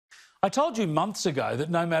I told you months ago that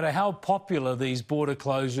no matter how popular these border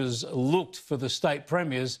closures looked for the state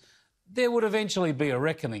premiers, there would eventually be a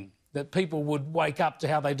reckoning, that people would wake up to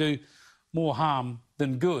how they do more harm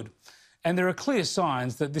than good. And there are clear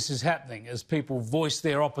signs that this is happening as people voice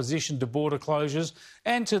their opposition to border closures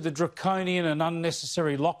and to the draconian and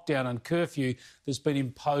unnecessary lockdown and curfew that's been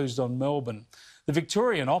imposed on Melbourne. The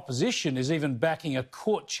Victorian opposition is even backing a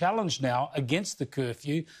court challenge now against the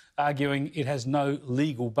curfew, arguing it has no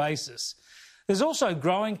legal basis. There's also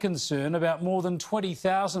growing concern about more than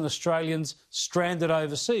 20,000 Australians stranded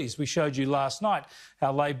overseas. We showed you last night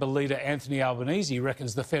how Labor leader Anthony Albanese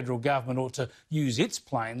reckons the federal government ought to use its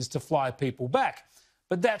planes to fly people back.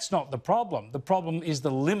 But that's not the problem. The problem is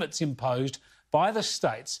the limits imposed by the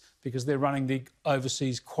states because they're running the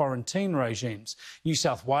overseas quarantine regimes. New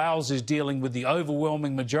South Wales is dealing with the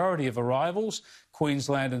overwhelming majority of arrivals.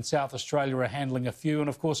 Queensland and South Australia are handling a few. And,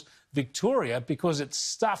 of course, Victoria, because it's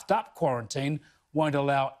stuffed up quarantine, won't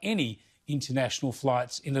allow any international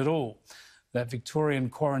flights in at all. That Victorian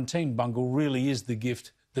quarantine bungle really is the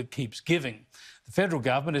gift that keeps giving. The federal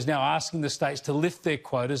government is now asking the states to lift their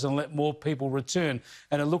quotas and let more people return,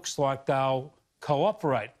 and it looks like they'll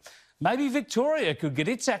cooperate. Maybe Victoria could get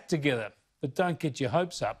its act together, but don't get your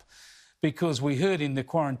hopes up, because we heard in the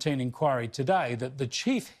quarantine inquiry today that the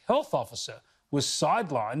chief health officer was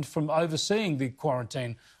sidelined from overseeing the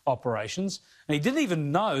quarantine operations, and he didn't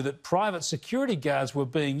even know that private security guards were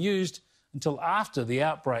being used until after the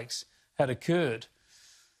outbreaks had occurred.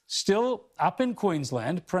 Still, up in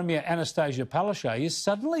Queensland, Premier Annastacia Palaszczuk is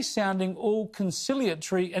suddenly sounding all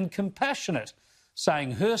conciliatory and compassionate,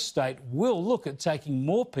 saying her state will look at taking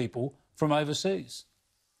more people from overseas.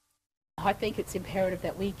 I think it's imperative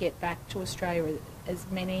that we get back to Australia as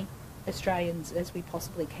many Australians as we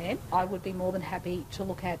possibly can. I would be more than happy to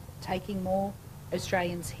look at taking more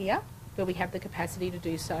Australians here where we have the capacity to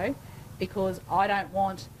do so, because I don't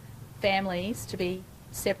want families to be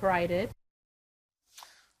separated.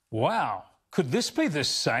 Wow. Could this be the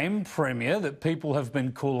same Premier that people have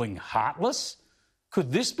been calling heartless?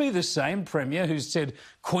 Could this be the same Premier who said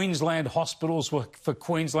Queensland hospitals were for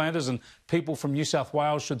Queenslanders and people from New South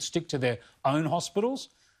Wales should stick to their own hospitals?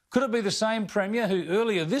 Could it be the same Premier who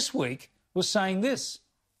earlier this week was saying this?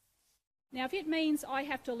 Now, if it means I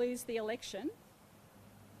have to lose the election,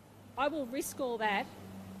 I will risk all that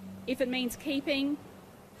if it means keeping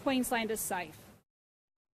Queenslanders safe.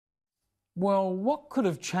 Well, what could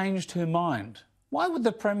have changed her mind? Why would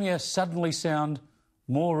the Premier suddenly sound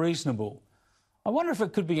more reasonable? I wonder if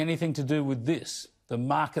it could be anything to do with this, the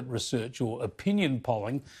market research or opinion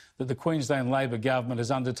polling that the Queensland Labor government has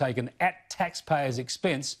undertaken at taxpayers'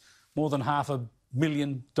 expense, more than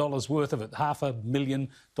 $500,000 worth of it,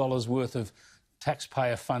 $500,000 worth of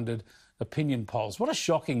taxpayer-funded opinion polls. What a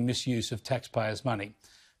shocking misuse of taxpayers' money.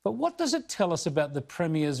 But what does it tell us about the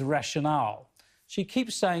Premier's rationale? She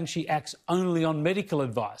keeps saying she acts only on medical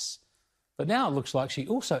advice, but now it looks like she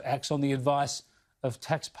also acts on the advice of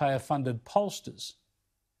taxpayer-funded pollsters.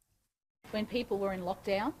 When people were in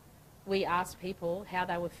lockdown, we asked people how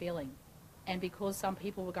they were feeling. And because some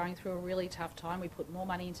people were going through a really tough time, we put more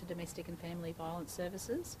money into domestic and family violence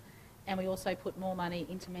services, and we also put more money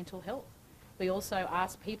into mental health. We also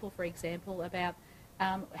asked people, for example, about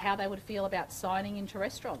how they would feel about signing into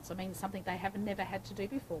restaurants. I mean, something they have never had to do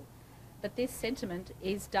before. But this sentiment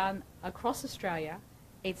is done across Australia,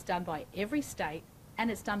 it's done by every state,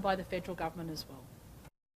 and it's done by the federal government as well.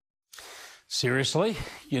 Seriously?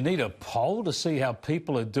 You need a poll to see how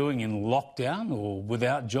people are doing in lockdown or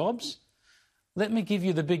without jobs? Let me give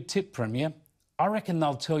you the big tip, Premier. I reckon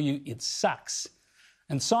they'll tell you it sucks.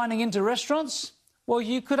 And signing into restaurants? Well,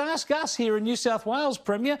 you could ask us here in New South Wales,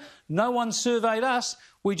 Premier. No one surveyed us.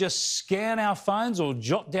 We just scan our phones or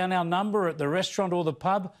jot down our number at the restaurant or the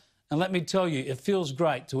pub. And let me tell you, it feels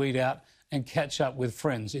great to eat out and catch up with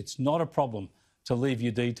friends. It's not a problem to leave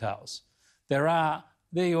your details. There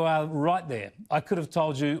you are, right there. I could have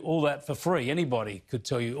told you all that for free. Anybody could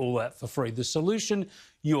tell you all that for free. The solution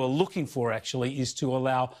you are looking for, actually, is to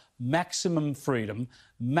allow maximum freedom,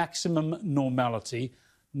 maximum normality,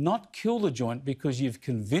 not kill the joint because you've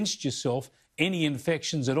convinced yourself any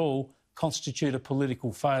infections at all constitute a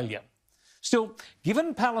political failure. Still,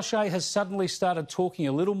 given Palaszczuk has suddenly started talking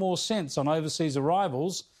a little more sense on overseas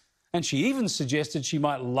arrivals, and she even suggested she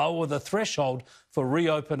might lower the threshold for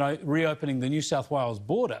reopening the New South Wales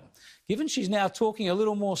border. Given she's now talking a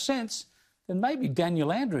little more sense, then maybe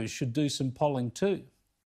Daniel Andrews should do some polling too.